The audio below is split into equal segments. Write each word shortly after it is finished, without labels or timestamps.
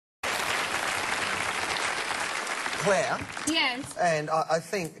Claire. Yes. And I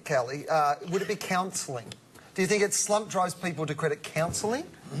think, Kelly, would it be counselling? Do you think it slump drives people to credit counselling?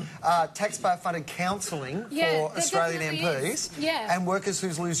 Taxpayer-funded counselling for Australian MPs? Yeah. And workers who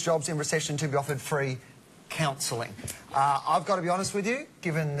lose jobs in recession to be offered free counselling. I've got to be honest with you,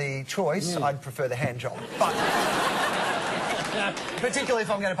 given the choice, I'd prefer the hand job. But particularly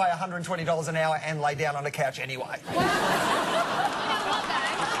if I'm going to pay $120 an hour and lay down on a couch anyway.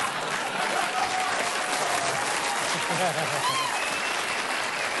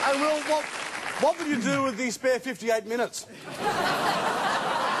 Hey, Will, what would you do with the spare 58 minutes?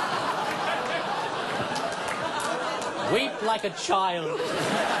 Weep like a child.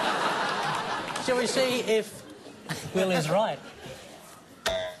 Shall we see if Will is right?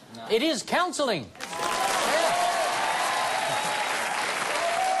 No. It is counselling.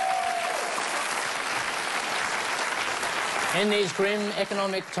 In these grim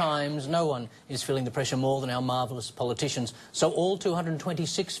economic times, no one is feeling the pressure more than our marvellous politicians. So all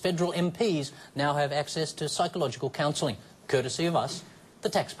 226 federal MPs now have access to psychological counselling, courtesy of us, the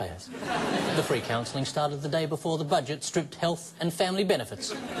taxpayers. The free counselling started the day before the budget stripped health and family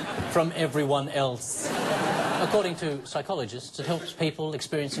benefits from everyone else. According to psychologists, it helps people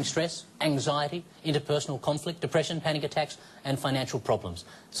experiencing stress, anxiety, interpersonal conflict, depression, panic attacks and financial problems.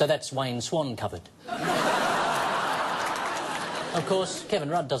 So that's Wayne Swan covered. Of course, Kevin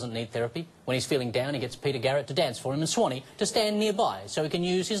Rudd doesn't need therapy. When he's feeling down, he gets Peter Garrett to dance for him and Swanee to stand nearby so he can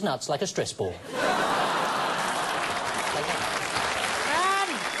use his nuts like a stress ball.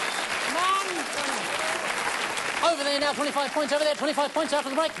 Over there now, 25 points over there, 25 points after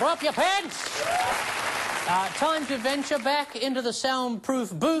the break. Drop your pants! Time to venture back into the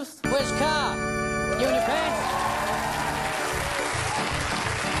soundproof booth. Where's Car? You and your pants?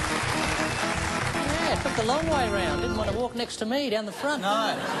 Took the long way round. Didn't want to walk next to me down the front. No.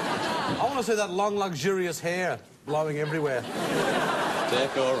 I want to see that long, luxurious hair blowing everywhere.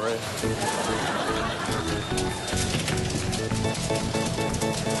 Decorate.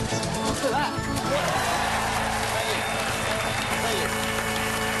 Look at that.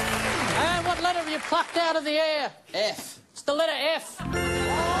 And what letter have you plucked out of the air? F. It's the letter F.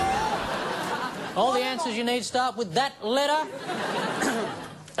 All the answers you need start with that letter.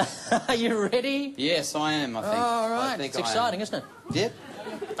 Are you ready? Yes, I am, I think. All right. It's exciting, isn't it? Yep.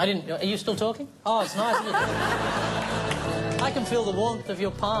 Are you still talking? Oh, it's nice, isn't it? I can feel the warmth of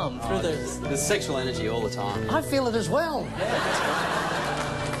your palm through the... There's sexual energy all the time. I feel it as well. Yeah.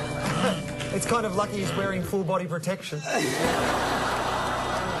 It's kind of lucky he's wearing full body protection.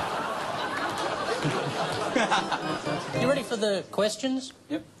 You ready for the questions?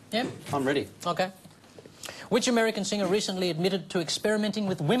 Yep. Yep? I'm ready. Okay. Which American singer recently admitted to experimenting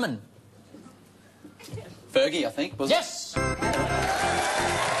with women? Fergie, I think, was yes! it?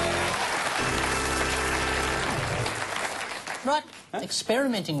 Right. Huh?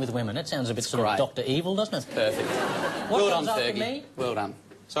 Experimenting with women. That sounds a bit sort of Dr. Evil, doesn't it? Perfect. What well comes done, after Fergie. me? Well done.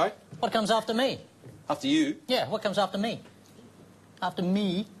 Sorry? What comes after me? After you? Yeah, what comes after me? After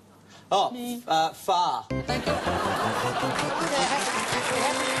me? Oh, me. far. Thank you.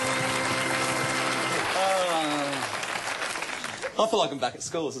 I feel like I'm back at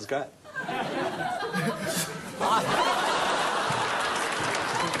school. This is great.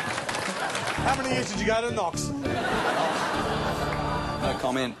 How many years did you go to Knox? No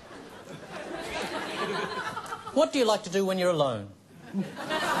comment. What do you like to do when you're alone?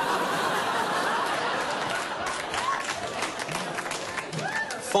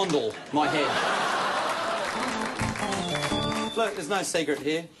 Fondle my head. Look, there's no secret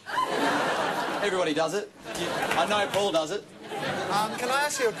here. Everybody does it. I know Paul does it. Can I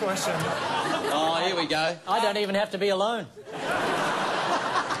ask you a question? Oh, here we go. I don't even have to be alone.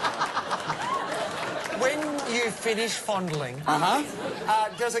 When you finish fondling,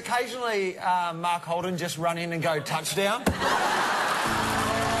 does occasionally Mark Holden just run in and go touchdown?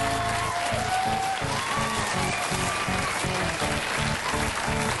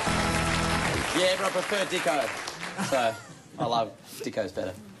 Yeah, but I prefer Dicko. So, I love Dicko's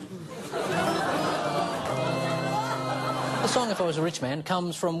better. The song If I Was a Rich Man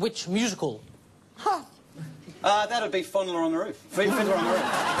comes from which musical? Huh. That would be Fondler on the Roof. Fiddler on the Roof.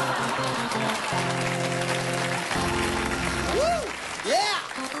 Woo! Yeah!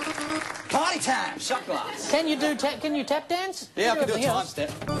 Party time! Shot glass. Can you tap dance? Yeah, I can do a time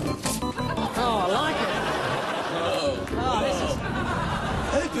step. Oh, I like it. Oh, this is...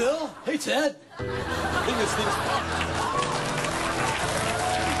 Hey, Bill. Hey, Ted. I think this thing's fun.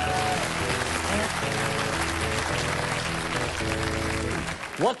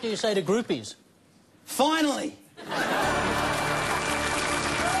 What do you say to groupies? Finally!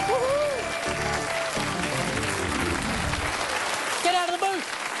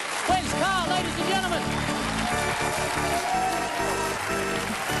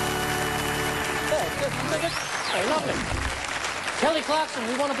 Take it. Very lovely. Kelly Clarkson,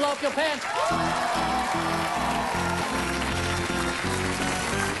 we want to blow up your pants. I'm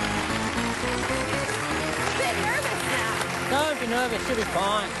a bit nervous now. Don't be nervous, you'll be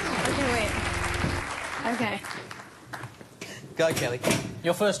fine. Okay, wait. Okay. Go, Kelly.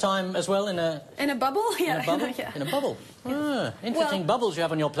 Your first time as well in a... In a bubble? Yeah. In a bubble? Yeah. In a bubble. Ah, interesting bubbles you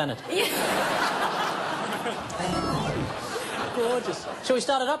have on your planet. Yeah. Gorgeous. Shall we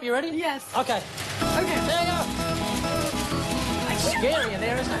start it up? You ready? Yes. Okay. Okay. There you go. Scary in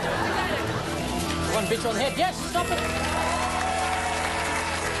there, isn't it? One bitch on the head. Yes, stop it.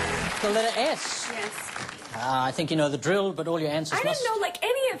 The letter S. Yes. I think you know the drill, but all your answers I must... didn't know, like,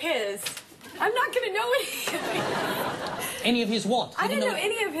 any of his. I'm not going to know any of his. Any of his what? I didn't know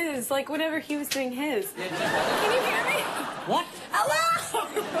any of his, like, whenever he was doing his. Can you hear me? What? Hello!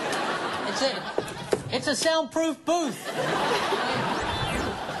 It's a soundproof booth.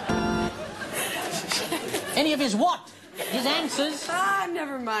 Any of his what? His answers? Ah,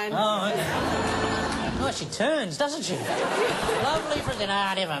 never mind. Oh, okay. Oh, she turns, doesn't she? Lovely for the...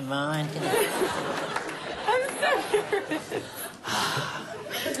 Ah, never mind. I'm so nervous.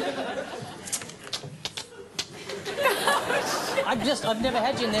 I've never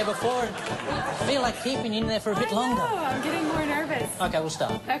had you in there before, and I feel like keeping you in there for a bit longer. I'm getting more nervous. Okay, we'll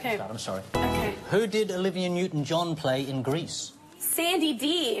start. Okay. I'm sorry. Okay. Who did Olivia Newton-John play in Grease? Sandy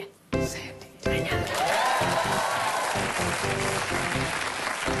D. Sandy. I know.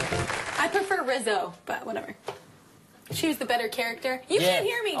 I prefer Rizzo, but whatever. She was the better character. You can't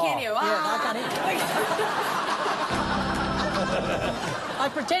hear me, can you? Yeah, I can't hear you. I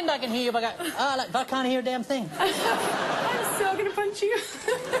pretend I can hear you, but I can't hear a damn thing. I'm so gonna punch you.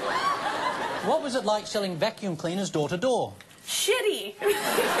 What was it like selling vacuum cleaners door to door? Shitty.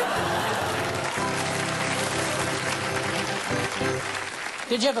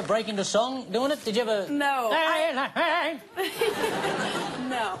 Did you ever break into song doing it? Did you ever... No.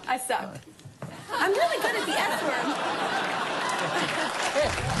 No, I suck. I'm really good at the S word.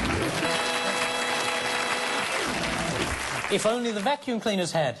 If only the vacuum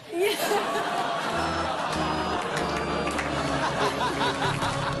cleaners had. Yeah.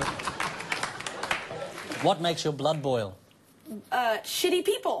 What makes your blood boil? Shitty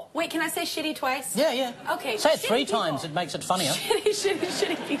people. Wait, can I say shitty twice? Yeah, yeah. Okay. Say it shitty 3 people. times, it makes it funnier.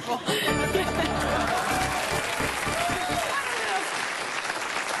 Shitty people.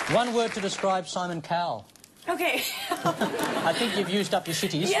 One word to describe Simon Cowell. Okay. I think you've used up your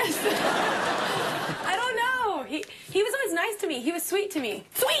shitties. Yes. I don't know. He was always nice to me. He was sweet to me.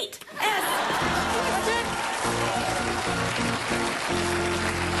 Sweet! S. That's it.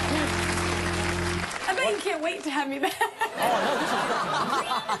 I bet you can't wait to have me back.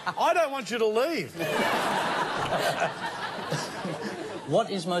 I don't want you to leave. What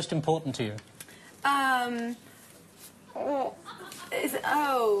is most important to you?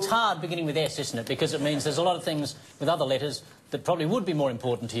 It's hard beginning with S, isn't it? Because it means there's a lot of things with other letters that probably would be more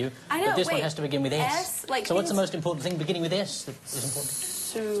important to you. I know, but this one wait, has to begin with S. S? Like so what's the things- most important thing beginning with S that is important?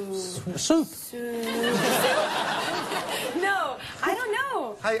 Soup. Soup. No, I don't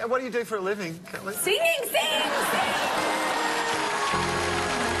know. Hey, what do you do for a living, Kelly? Singing, sing.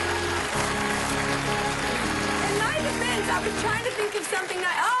 In my defense, I was trying to think of something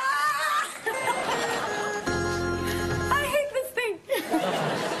that... I hate this thing.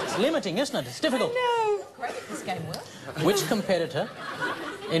 It's limiting, isn't it? It's difficult. No. This game will. Which competitor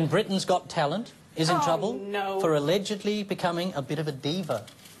in Britain's Got Talent is in trouble no. for allegedly becoming a bit of a diva?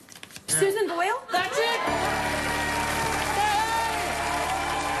 Susan Boyle? That's it!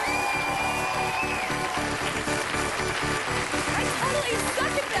 I totally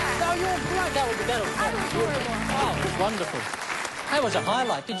suck at that. Oh, you're great. That was I was horrible. Oh, wonderful. That was a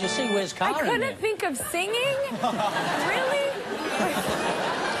highlight. Did you see Where's Car I in there? couldn't think of singing. Really?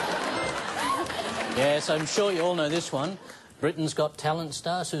 Yes, I'm sure you all know this one. Britain's Got Talent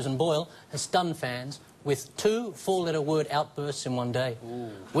star Susan Boyle has stunned fans with 2 4-letter word outbursts in one day. Ooh.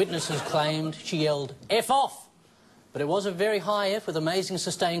 Witnesses claimed she yelled, F off! But it was a very high F with amazing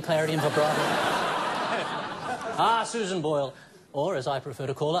sustained clarity and vibrato. Susan Boyle. Or, as I prefer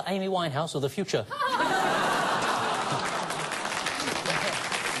to call her, Amy Winehouse of the future.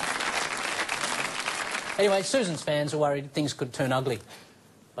 Anyway, Susan's fans are worried things could turn ugly.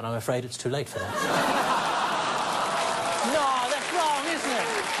 But I'm afraid it's too late for that. No, that's wrong, isn't it?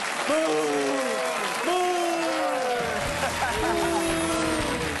 Boo!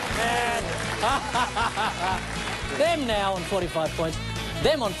 Boo! Them now on 45 points.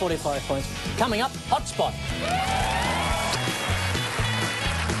 Them on 45 points. Coming up, Hotspot.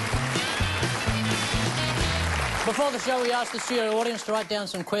 Before the show, we asked the studio audience to write down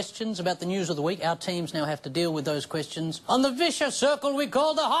some questions about the news of the week. Our teams now have to deal with those questions on the vicious circle we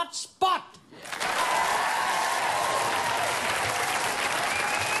call the hot spot.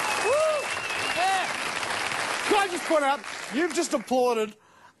 Can I just point out, you've just applauded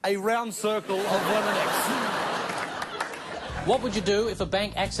a round circle of letter X. What would you do if a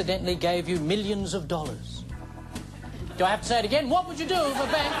bank accidentally gave you millions of dollars? Do I have to say it again? What would you do if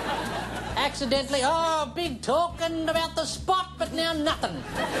a bank accidentally... Oh, big talking about the spot, but now nothing.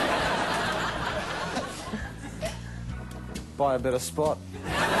 Buy a better spot.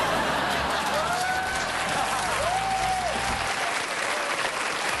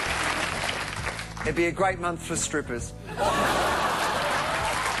 It'd be a great month for strippers.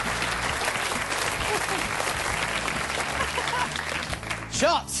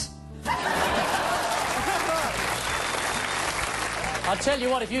 Shots! I'll tell you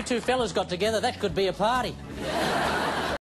what, if you two fellas got together, that could be a party.